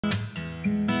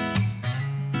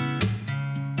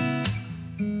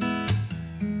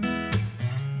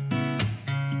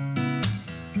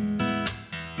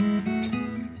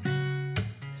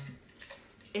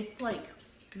like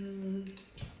 10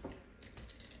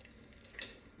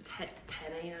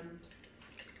 a.m.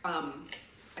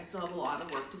 I still have a lot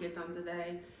of work to get done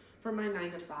today for my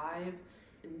 9 to 5.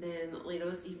 And then later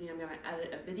this evening, I'm gonna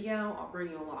edit a video. I'll bring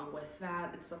you along with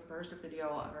that. It's the first video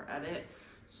I'll ever edit,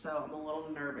 so I'm a little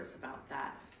nervous about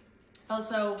that.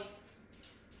 Also,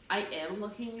 I am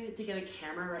looking to get a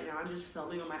camera right now. I'm just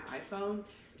filming on my iPhone,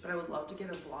 but I would love to get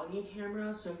a vlogging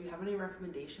camera. So if you have any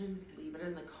recommendations, leave it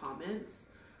in the comments.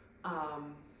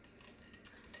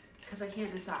 Because I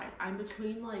can't decide. I'm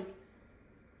between like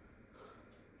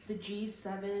the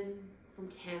G7 from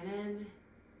Canon,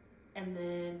 and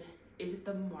then is it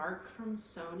the Mark from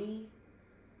Sony?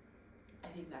 I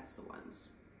think that's the ones.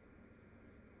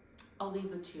 I'll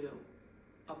leave the two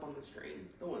up on the screen,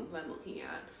 the ones that I'm looking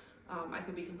at. I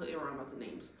could be completely wrong about the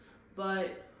names,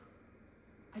 but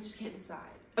I just can't decide.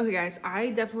 Okay guys,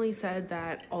 I definitely said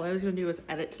that all I was gonna do was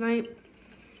edit tonight,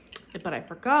 but I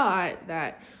forgot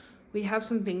that we have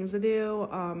some things to do.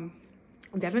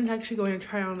 Devin's actually going to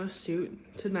try on a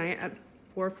suit tonight at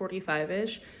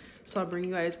 4:45-ish, so I'll bring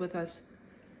you guys with us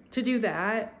to do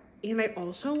that. And I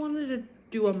also wanted to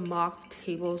do a mock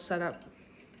table setup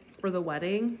for the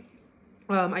wedding.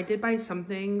 I did buy some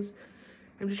things.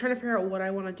 I'm just trying to figure out what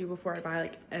I want to do before I buy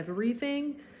like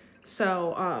everything.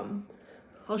 So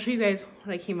I'll show you guys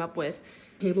what I came up with.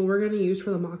 The table we're going to use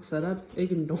for the mock setup,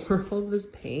 ignore all of this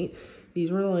paint.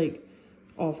 These were like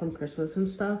all from Christmas and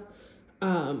stuff.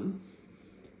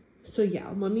 So yeah,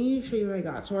 let me show you what I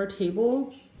got. So our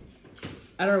table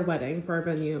at our wedding for our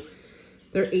venue,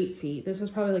 they're 8 feet. This is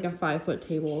probably like a 5-foot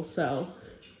table, so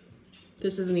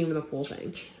this isn't even the full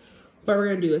thing. But we're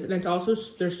gonna do this, and it's also,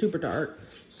 they're super dark.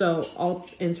 So I'll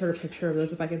insert a picture of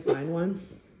this if I can find one.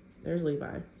 There's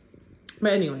Levi.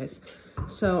 But anyways,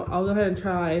 so I'll go ahead and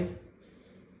try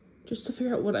just to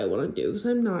figure out what I want to do, because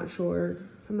I'm not sure.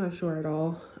 I'm not sure at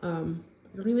all. I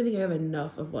don't even think I have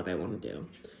enough of what I want to do,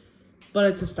 but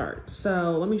it's a start.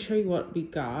 So let me show you what we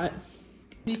got.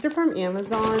 These are from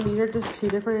Amazon. These are just 2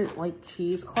 different like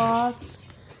cheesecloths.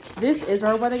 This is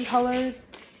our wedding color.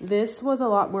 This was a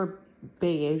lot more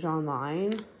beige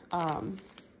online.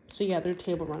 So yeah, they're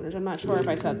table runners. I'm not sure if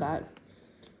I said that.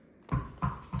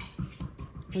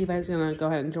 Levi's gonna go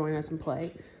ahead and join us and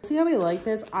play. See how we like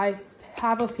this? I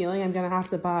have a feeling I'm gonna have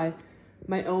to buy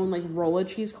my own like roll of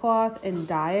cheesecloth and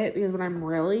dye it, because what I'm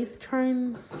really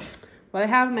trying, what I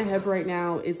have in my head right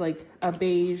now is like a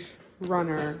beige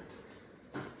runner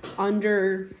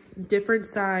under different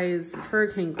size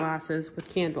hurricane glasses with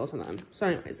candles in them. So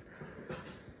anyways,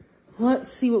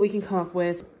 let's see what we can come up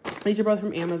with. These are both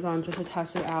from Amazon just to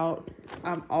test it out.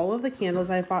 All of the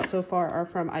candles I've bought so far are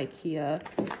from IKEA.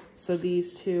 So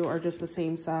these 2 are just the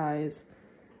same size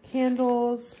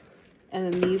candles.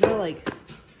 And then these are like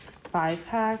 5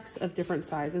 packs of different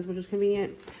sizes, which is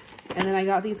convenient. And then I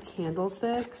got these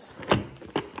candlesticks.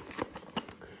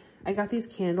 I got these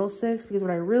candlesticks because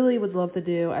what I really would love to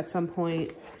do at some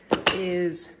point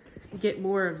is get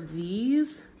more of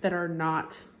these that are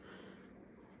not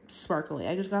sparkly.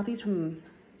 I just got these from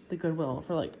the Goodwill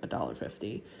for like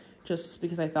 $1.50, just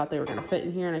because I thought they were gonna fit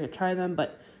in here and I could try them,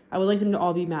 but I would like them to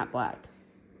all be matte black.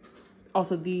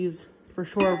 Also, these for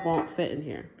sure won't fit in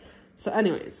here. So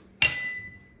anyways,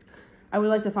 I would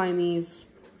like to find these,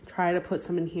 try to put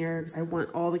some in here because I want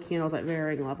all the candles at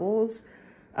varying levels.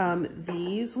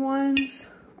 These ones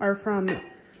are from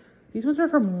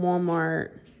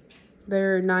Walmart.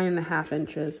 They're 9.5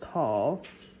 inches tall.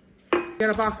 I got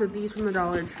a box of these from the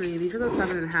Dollar Tree. These are the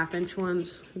 7.5 inch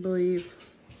ones, I believe.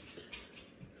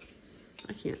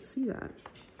 I can't see that.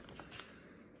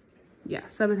 Yeah,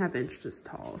 7.5 inches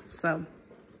tall. So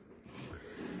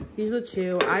these are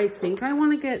 2. I think I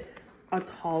want to get a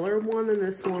taller one than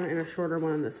this one and a shorter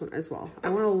one than this one as well. I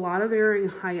want a lot of varying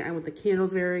height. I want the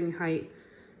candles varying height.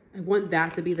 I want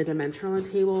that to be the dimension on the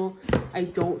table. I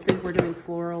don't think we're doing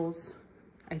florals.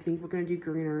 I think we're gonna do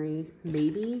greenery,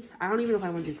 maybe. I don't even know if I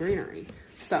want to do greenery.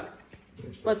 So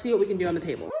let's see what we can do on the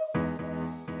table.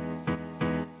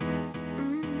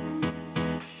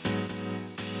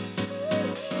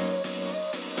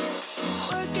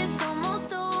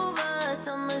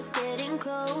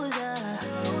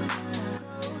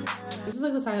 This is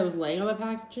like the side that was laying on the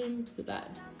packaging. Look at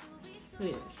that.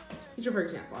 Anyways, these are for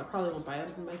example. I probably won't buy them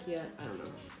from IKEA. I don't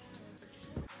know.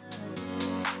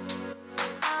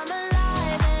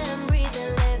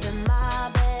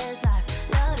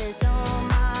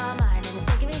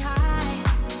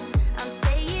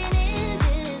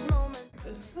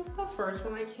 First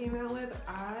one I came out with,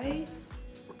 I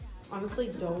honestly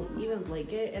don't even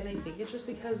like it, and I think it's just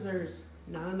because there's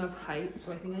not enough height,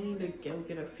 so I think I need to go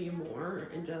get a few more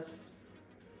and just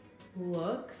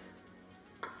look.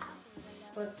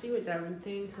 Let's see what Devin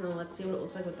thinks, and then let's see what it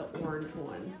looks like with the orange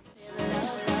one.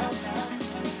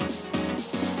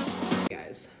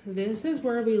 Guys, this is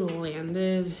where we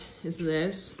landed, is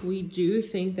this. We do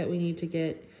think that we need to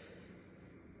get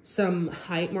some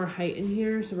more height in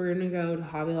here. So we're gonna go to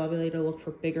Hobby Lobby later, look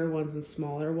for bigger ones and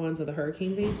smaller ones of the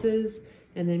hurricane vases.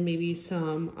 And then maybe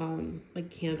some like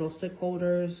candlestick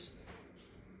holders.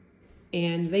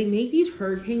 And they make these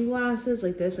hurricane glasses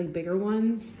like this, like bigger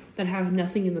ones that have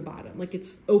nothing in the bottom. Like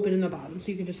it's open in the bottom,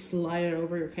 so you can just slide it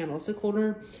over your candlestick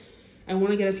holder. I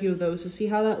want to get a few of those to see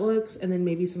how that looks, and then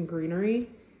maybe some greenery.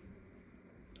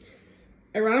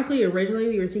 Ironically, originally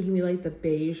we were thinking we liked the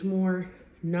beige more,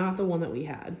 not the one that we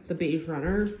had, the beige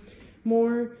runner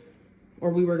more, or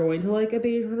we were going to like a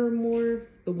beige runner more.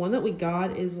 The one that we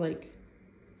got is like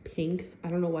pink. I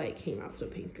don't know why it came out so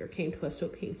pink or came to us so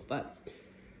pink, but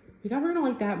we thought we were gonna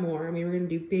like that more. I mean, we're gonna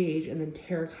do beige and then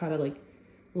terracotta like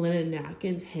linen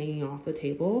napkins hanging off the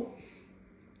table.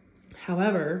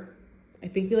 However, I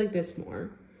think we like this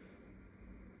more.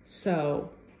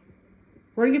 So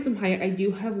we're gonna get some height. I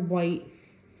do have white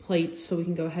plates, so we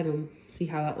can go ahead and see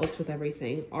how that looks with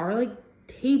everything. Our like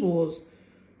tables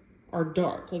are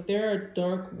dark, like they're a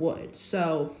dark wood.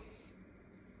 So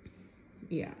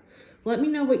yeah. Let me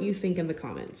know what you think in the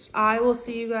comments. I will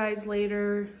see you guys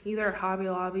later, either at Hobby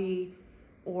Lobby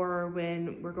or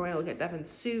when we're going to look at Devin's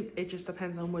suit. It just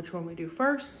depends on which one we do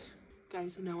first.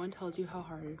 Guys, no one tells you how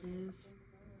hard it is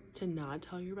to not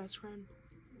tell your best friend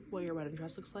what your wedding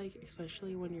dress looks like,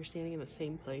 especially when you're standing in the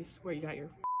same place where you got your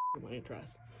wedding dress.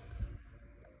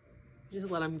 Just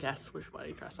let them guess which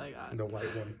wedding dress I got. The white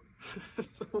one.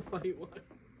 The white one.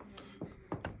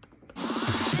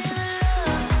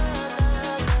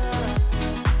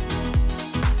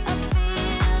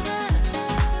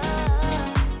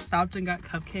 Stopped and got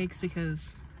cupcakes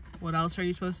because what else are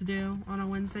you supposed to do on a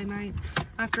Wednesday night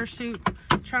after suit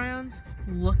try-ons?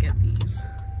 Look at these.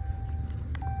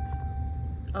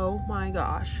 Oh my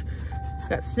gosh.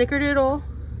 Got snickerdoodle,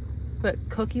 but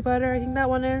cookie butter, I think that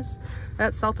one is.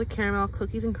 That's salted caramel,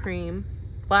 cookies and cream,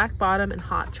 black bottom, and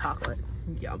hot chocolate.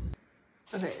 Yum.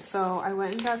 Okay, so I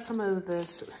went and got some of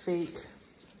this fake,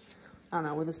 I don't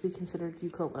know, would this be considered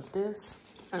eucalyptus?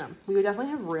 I don't know. We would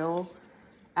definitely have real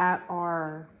at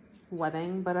our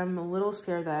wedding, but I'm a little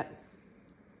scared that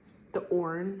the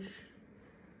orange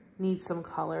needs some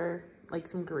color, like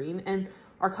some green. And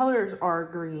our colors are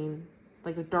green,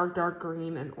 like a dark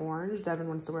green and orange. Devin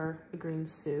wants to wear a green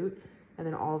suit, and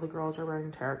then all the girls are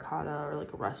wearing terracotta or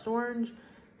like a rust orange.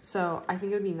 So I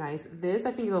think it would be nice. This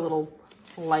I think is a little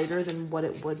lighter than what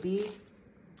it would be.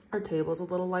 Our table's a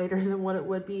little lighter than what it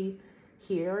would be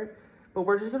here, but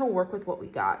we're just gonna work with what we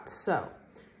got. So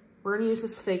we're gonna use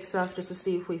this fake stuff just to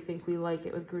see if we think we like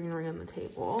it with greenery on the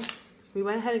table. We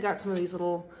went ahead and got some of these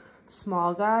little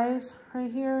small guys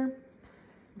right here.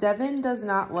 Devin does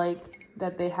not like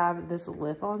that they have this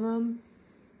lip on them.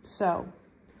 So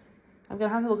I'm gonna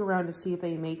have to look around to see if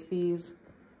they make these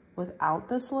without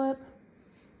this lip.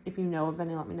 If you know of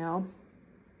any, let me know.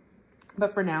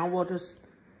 But for now, we'll just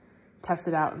test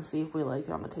it out and see if we like it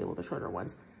on the table, the shorter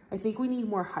ones. I think we need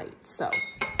more height, so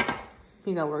I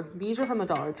think that'll work. These are from the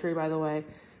Dollar Tree, by the way.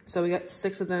 So we got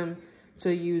 6 of them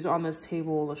to use on this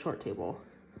table, the short table.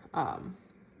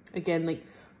 Again, like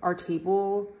our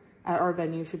table at our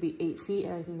venue should be 8 feet.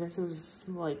 And I think this is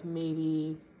like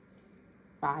maybe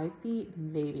 5 feet,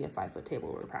 maybe a 5-foot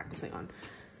table we're practicing on.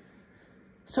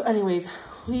 So anyways,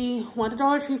 we went to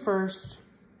Dollar Tree first.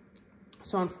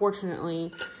 So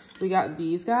unfortunately, we got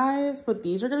these guys, but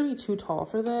these are gonna be too tall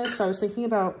for this. So I was thinking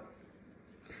about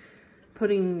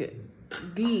putting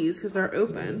these, because they're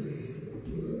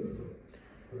open.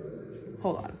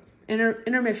 Hold on.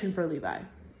 Intermission for Levi.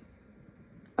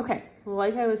 Okay,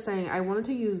 like I was saying, I wanted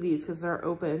to use these because they're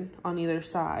open on either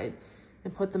side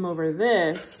and put them over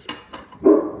this,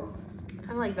 kind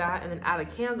of like that, and then add a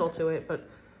candle to it. But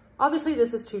obviously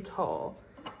this is too tall.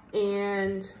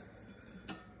 And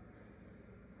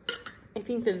I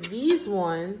think that these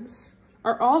ones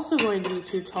are also going to be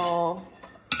too tall,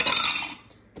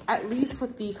 at least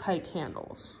with these height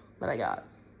candles that I got.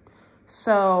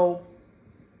 So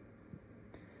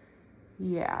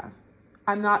yeah,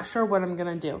 I'm not sure what I'm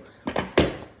gonna do.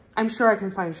 I'm sure I can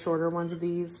find shorter ones of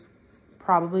these,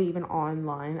 probably even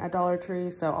online at Dollar Tree,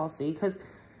 so I'll see. Because,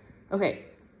 okay,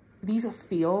 these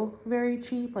feel very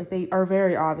cheap. Like, they are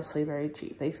very obviously very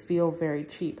cheap. They feel very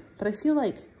cheap. But I feel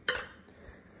like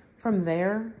from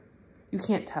there, you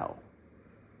can't tell.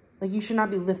 Like, you should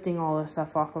not be lifting all this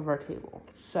stuff off of our table.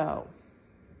 So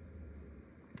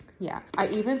yeah, I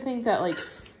even think that, like,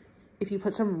 if you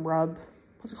put some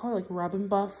what's it called, like rub and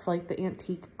buff, like the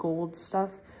antique gold stuff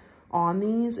on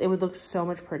these, it would look so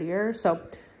much prettier. So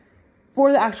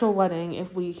for the actual wedding,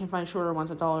 if we can find shorter ones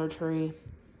at Dollar Tree,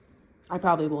 I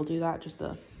probably will do that just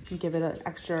to give it an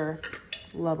extra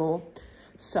level.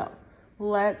 So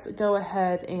let's go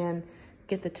ahead and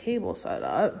get the table set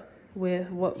up with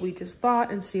what we just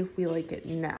bought and see if we like it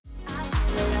now.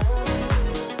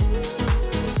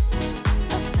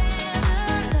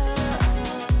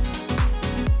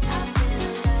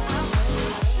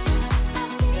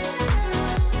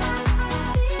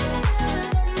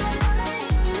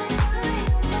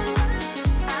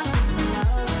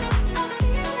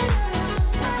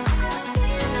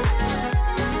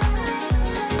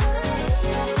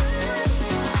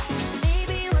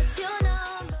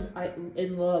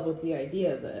 In love with the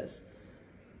idea of this.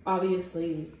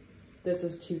 Obviously, this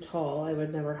is too tall. I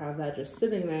would never have that just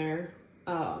sitting there.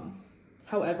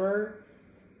 However,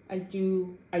 I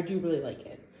do really like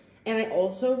it. And I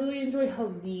also really enjoy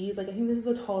how these, like, I think this is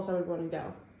the tallest I would want to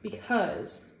go.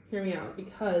 Because, hear me out,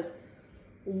 because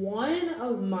one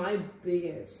of my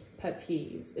biggest pet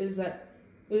peeves is that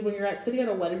when you're sitting at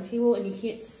a wedding table and you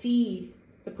can't see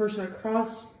the person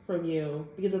across from you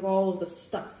because of all of the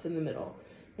stuff in the middle.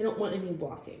 I don't want anything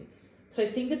blocking. So I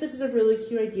think that this is a really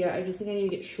cute idea. I just think I need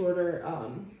to get shorter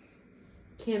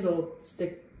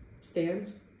candlestick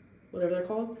stands, whatever they're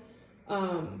called.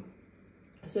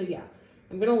 So yeah,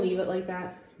 I'm gonna leave it like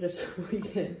that just so we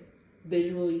can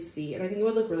visually see. And I think it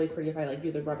would look really pretty if I like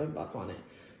do the rub and buff on it.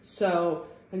 So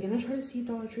I'm gonna try to see if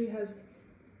Dollar Tree has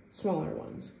smaller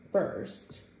ones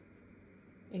first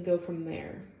and go from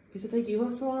there. Because if they do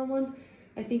have smaller ones,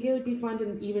 I think it would be fun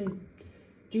to even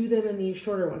do them in these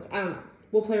shorter ones. I don't know.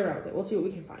 We'll play around with it. We'll see what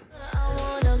we can find.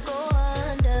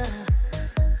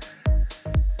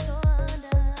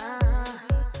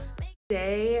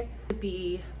 Today would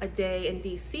be a day in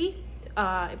DC.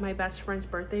 My best friend's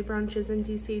birthday brunch is in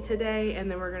DC today, and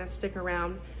then we're gonna stick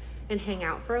around and hang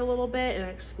out for a little bit and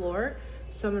explore.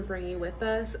 So I'm gonna bring you with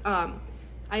us. I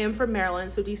am from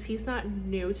Maryland, so DC's not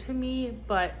new to me,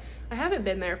 but I haven't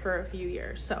been there for a few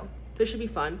years, so this should be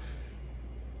fun.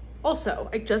 Also,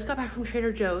 I just got back from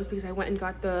Trader Joe's because I went and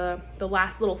got the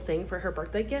last little thing for her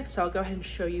birthday gift. So I'll go ahead and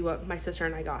show you what my sister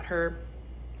and I got her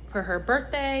for her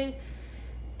birthday.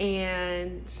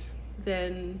 And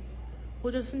then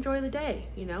we'll just enjoy the day,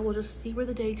 you know? We'll just see where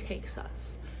the day takes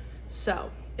us. So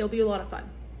it'll be a lot of fun.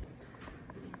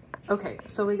 Okay,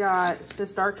 so we got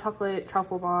this dark chocolate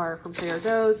truffle bar from Trader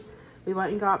Joe's. We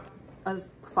went and got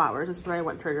flowers. This is what I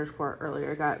went to Trader Joe's for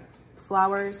earlier. I got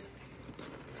flowers.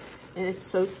 And it's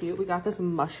so cute. We got this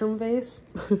mushroom vase.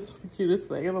 It's the cutest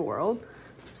thing in the world.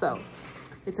 So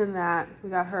it's in that. We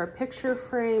got her a picture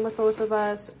frame with both of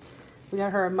us. We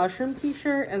got her a mushroom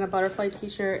t-shirt and a butterfly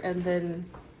t-shirt, and then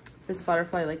this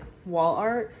butterfly like wall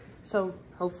art. So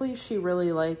hopefully she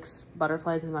really likes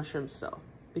butterflies and mushrooms still,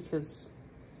 because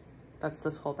that's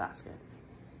this whole basket.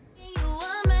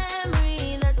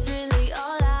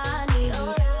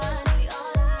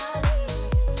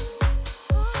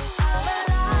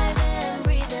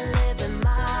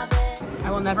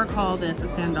 I will never call this a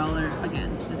sand dollar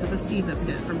again. This is a sea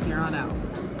biscuit from here on out.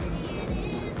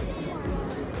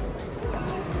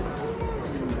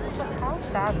 So how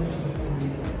sad is this?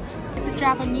 It's a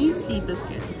Japanese sea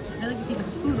biscuit. I like the sea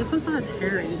biscuit. Ooh, this one's not as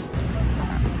hairy.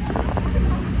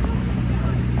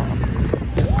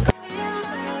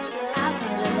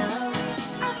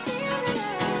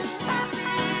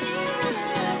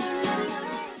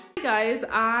 Guys,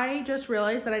 I just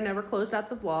realized that I never closed out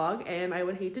the vlog, and I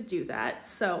would hate to do that,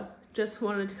 so just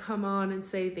wanted to come on and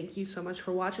say thank you so much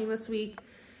for watching this week.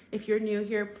 If you're new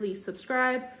here, please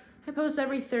subscribe. I post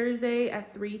every Thursday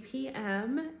at 3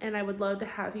 p.m. and I would love to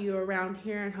have you around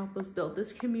here and help us build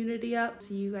this community up.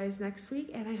 See you guys next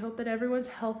week, and I hope that everyone's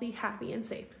healthy, happy, and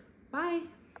safe. Bye.